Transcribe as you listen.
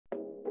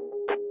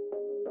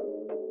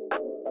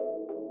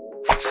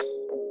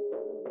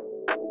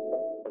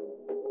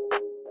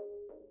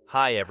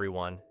Hi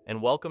everyone,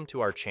 and welcome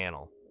to our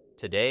channel.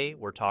 Today,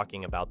 we're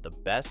talking about the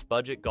best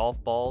budget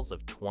golf balls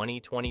of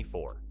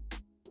 2024.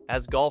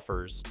 As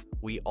golfers,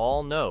 we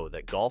all know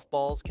that golf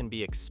balls can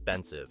be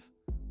expensive,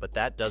 but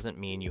that doesn't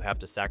mean you have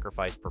to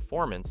sacrifice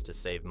performance to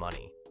save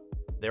money.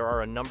 There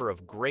are a number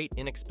of great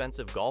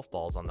inexpensive golf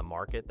balls on the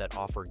market that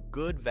offer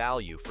good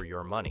value for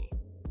your money.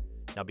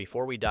 Now,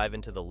 before we dive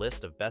into the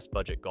list of best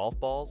budget golf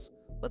balls,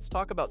 let's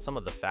talk about some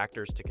of the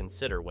factors to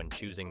consider when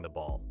choosing the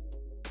ball.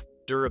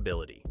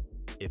 Durability.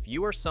 If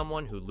you are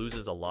someone who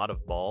loses a lot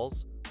of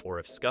balls, or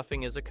if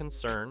scuffing is a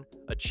concern,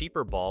 a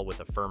cheaper ball with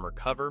a firmer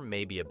cover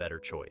may be a better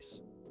choice.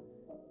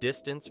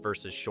 Distance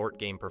versus short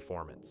game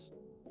performance.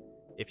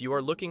 If you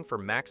are looking for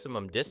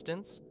maximum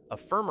distance, a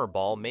firmer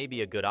ball may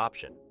be a good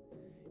option.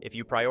 If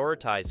you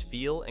prioritize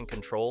feel and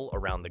control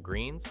around the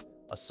greens,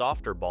 a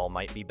softer ball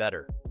might be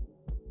better.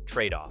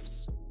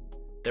 Trade-offs.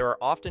 There are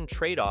often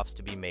trade-offs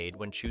to be made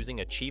when choosing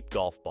a cheap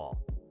golf ball.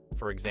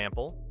 For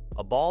example,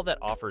 a ball that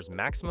offers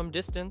maximum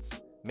distance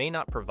may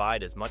not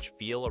provide as much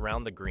feel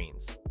around the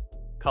greens.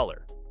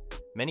 Color.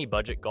 Many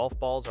budget golf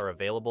balls are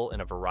available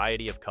in a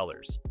variety of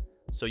colors,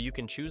 so you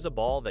can choose a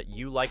ball that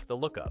you like the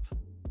look of.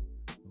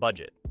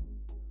 Budget.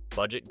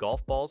 Budget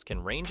golf balls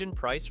can range in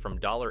price from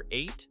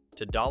 $8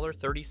 to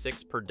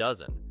 $36 per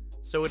dozen,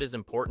 so it is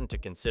important to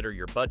consider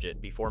your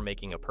budget before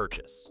making a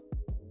purchase.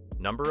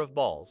 Number of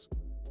balls.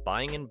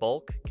 Buying in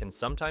bulk can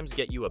sometimes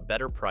get you a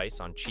better price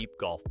on cheap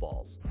golf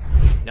balls.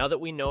 Now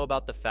that we know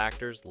about the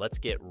factors, let's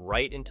get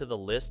right into the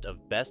list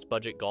of best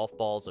budget golf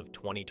balls of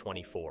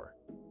 2024.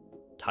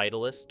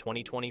 Titleist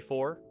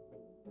 2024.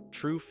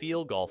 True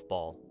Feel Golf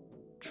Ball.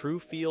 True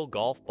Feel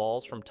golf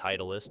balls from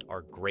Titleist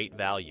are great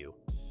value.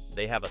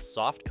 They have a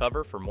soft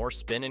cover for more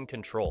spin and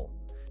control.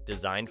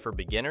 Designed for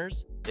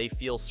beginners, they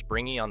feel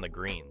springy on the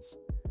greens.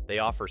 They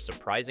offer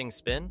surprising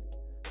spin.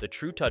 The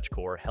True Touch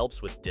core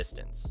helps with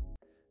distance.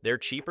 They're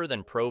cheaper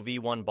than Pro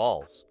V1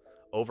 balls.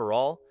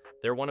 Overall,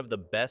 they're one of the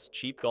best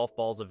cheap golf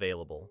balls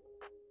available.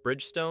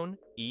 Bridgestone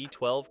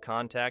E12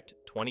 Contact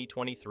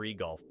 2023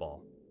 Golf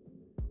Ball.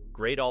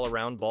 Great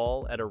all-around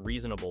ball at a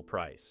reasonable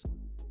price.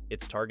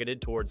 It's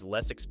targeted towards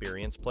less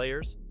experienced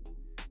players.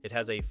 It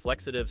has a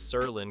flexitive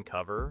Surlyn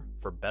cover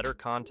for better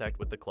contact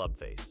with the club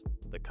face.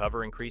 The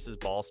cover increases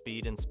ball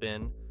speed and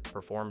spin,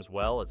 performs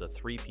well as a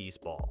three-piece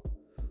ball.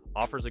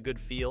 Offers a good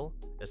feel,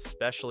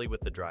 especially with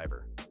the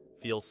driver.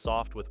 Feels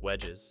soft with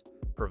wedges,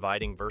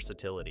 providing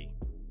versatility.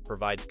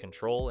 Provides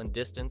control and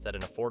distance at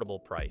an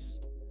affordable price.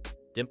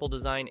 Dimple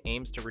design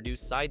aims to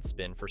reduce side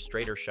spin for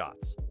straighter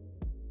shots.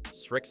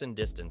 Srixon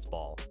Distance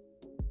Ball.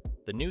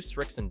 The new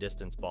Srixon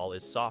Distance Ball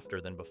is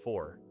softer than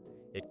before.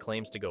 It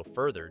claims to go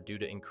further due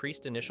to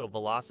increased initial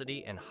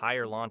velocity and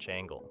higher launch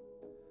angle.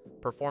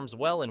 Performs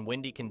well in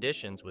windy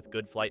conditions with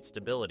good flight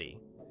stability.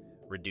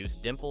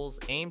 Reduced dimples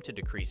aim to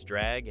decrease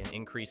drag and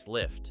increase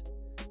lift.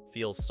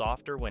 Feels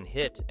softer when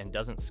hit and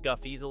doesn't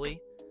scuff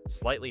easily.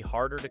 Slightly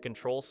harder to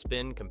control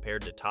spin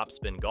compared to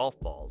topspin golf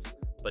balls,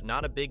 but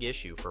not a big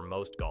issue for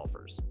most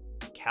golfers.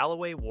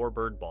 Callaway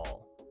Warbird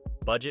Ball.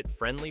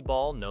 Budget-friendly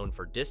ball known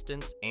for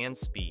distance and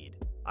speed.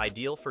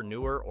 Ideal for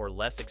newer or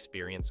less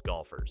experienced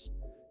golfers.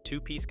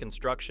 Two-piece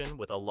construction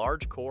with a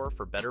large core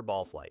for better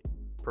ball flight.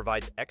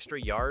 Provides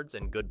extra yards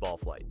and good ball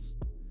flights.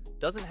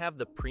 Doesn't have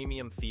the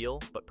premium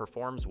feel, but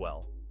performs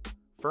well.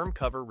 Firm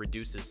cover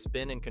reduces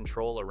spin and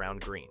control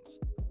around greens.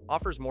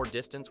 Offers more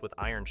distance with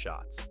iron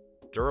shots.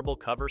 Durable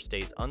cover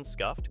stays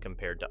unscuffed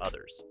compared to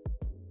others.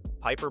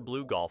 Piper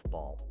Blue Golf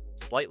Ball.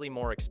 Slightly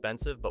more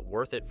expensive but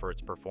worth it for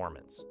its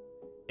performance.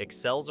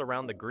 Excels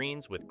around the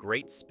greens with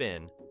great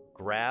spin,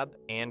 grab,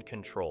 and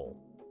control.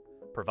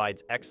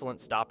 Provides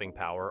excellent stopping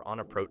power on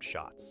approach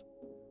shots.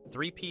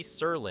 Three-piece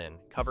Surlyn,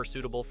 cover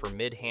suitable for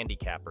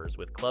mid-handicappers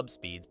with club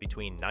speeds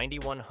between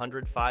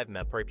 9105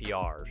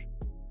 mph.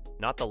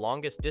 Not the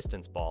longest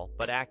distance ball,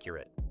 but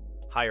accurate.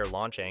 Higher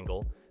launch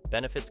angle,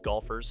 benefits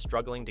golfers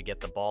struggling to get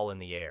the ball in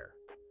the air.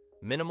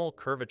 Minimal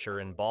curvature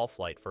in ball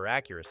flight for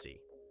accuracy.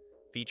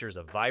 Features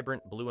a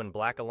vibrant blue and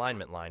black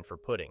alignment line for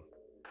putting.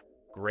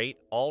 Great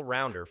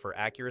all-rounder for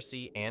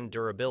accuracy and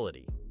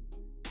durability.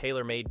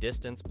 Tailor-made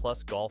Distance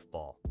Plus Golf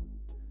Ball.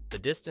 The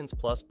Distance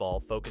Plus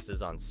ball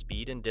focuses on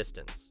speed and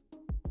distance.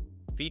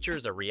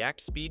 Features a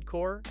React Speed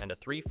core and a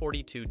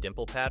 342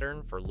 dimple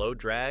pattern for low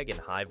drag and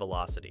high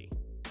velocity.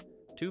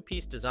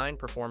 Two-piece design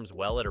performs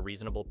well at a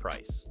reasonable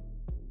price.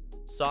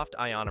 Soft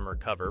ionomer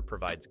cover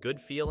provides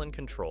good feel and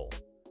control.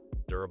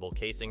 Durable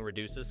casing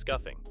reduces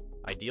scuffing.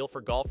 Ideal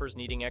for golfers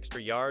needing extra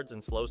yards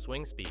and slow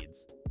swing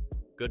speeds.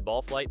 Good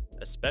ball flight,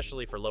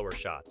 especially for lower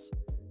shots.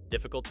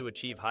 Difficult to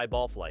achieve high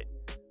ball flight.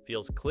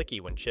 Feels clicky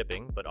when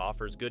chipping, but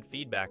offers good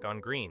feedback on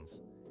greens.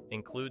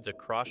 Includes a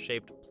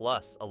cross-shaped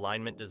plus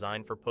alignment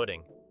design for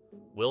putting.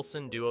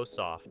 Wilson Duo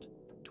Soft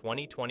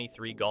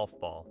 2023 Golf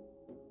Ball.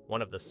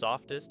 One of the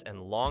softest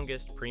and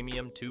longest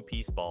premium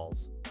two-piece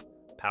balls.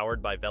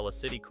 Powered by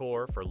Velocity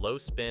core for low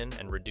spin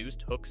and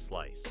reduced hook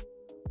slice.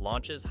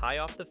 Launches high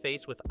off the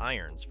face with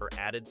irons for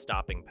added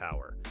stopping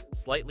power.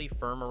 Slightly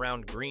firm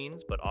around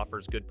greens, but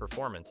offers good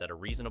performance at a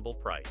reasonable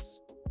price.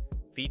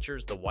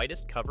 Features the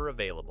widest cover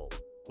available.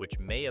 which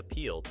may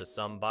appeal to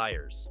some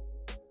buyers.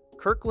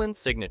 Kirkland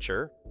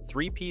Signature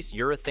 3-piece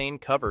urethane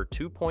cover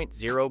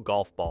 2.0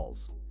 golf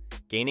balls,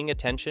 gaining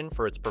attention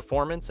for its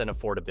performance and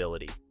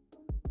affordability.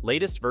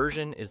 Latest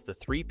version is the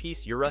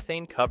 3-piece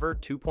urethane cover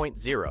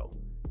 2.0,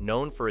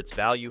 known for its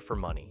value for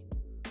money.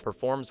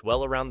 Performs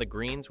well around the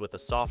greens with a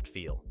soft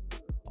feel.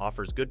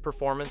 Offers good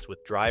performance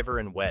with driver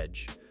and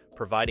wedge,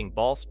 providing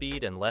ball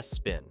speed and less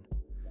spin.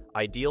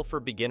 Ideal for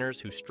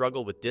beginners who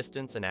struggle with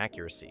distance and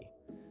accuracy.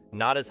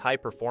 Not as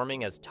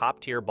high-performing as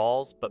top-tier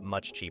balls, but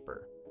much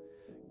cheaper.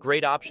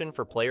 Great option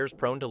for players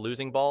prone to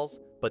losing balls,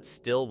 but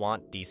still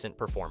want decent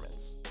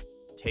performance.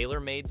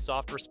 TaylorMade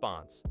Soft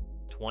Response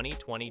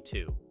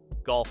 2022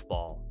 Golf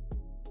Ball.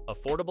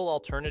 Affordable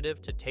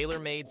alternative to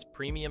TaylorMade's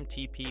premium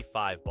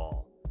TP5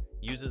 ball.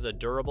 Uses a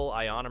durable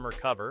ionomer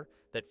cover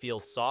that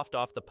feels soft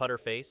off the putter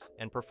face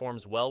and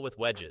performs well with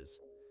wedges.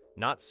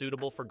 Not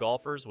suitable for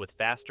golfers with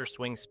faster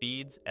swing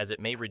speeds as it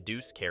may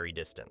reduce carry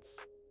distance.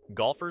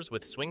 Golfers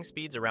with swing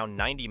speeds around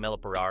 90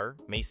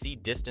 mph may see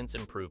distance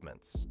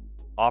improvements.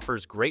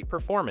 Offers great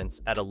performance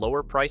at a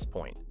lower price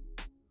point.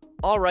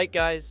 Alright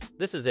guys,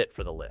 this is it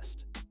for the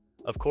list.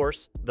 Of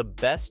course, the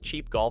best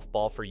cheap golf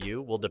ball for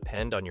you will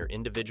depend on your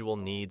individual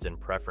needs and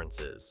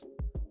preferences.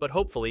 But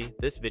hopefully,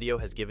 this video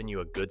has given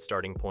you a good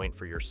starting point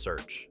for your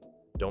search.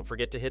 Don't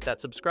forget to hit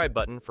that subscribe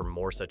button for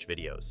more such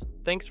videos.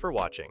 Thanks for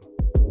watching.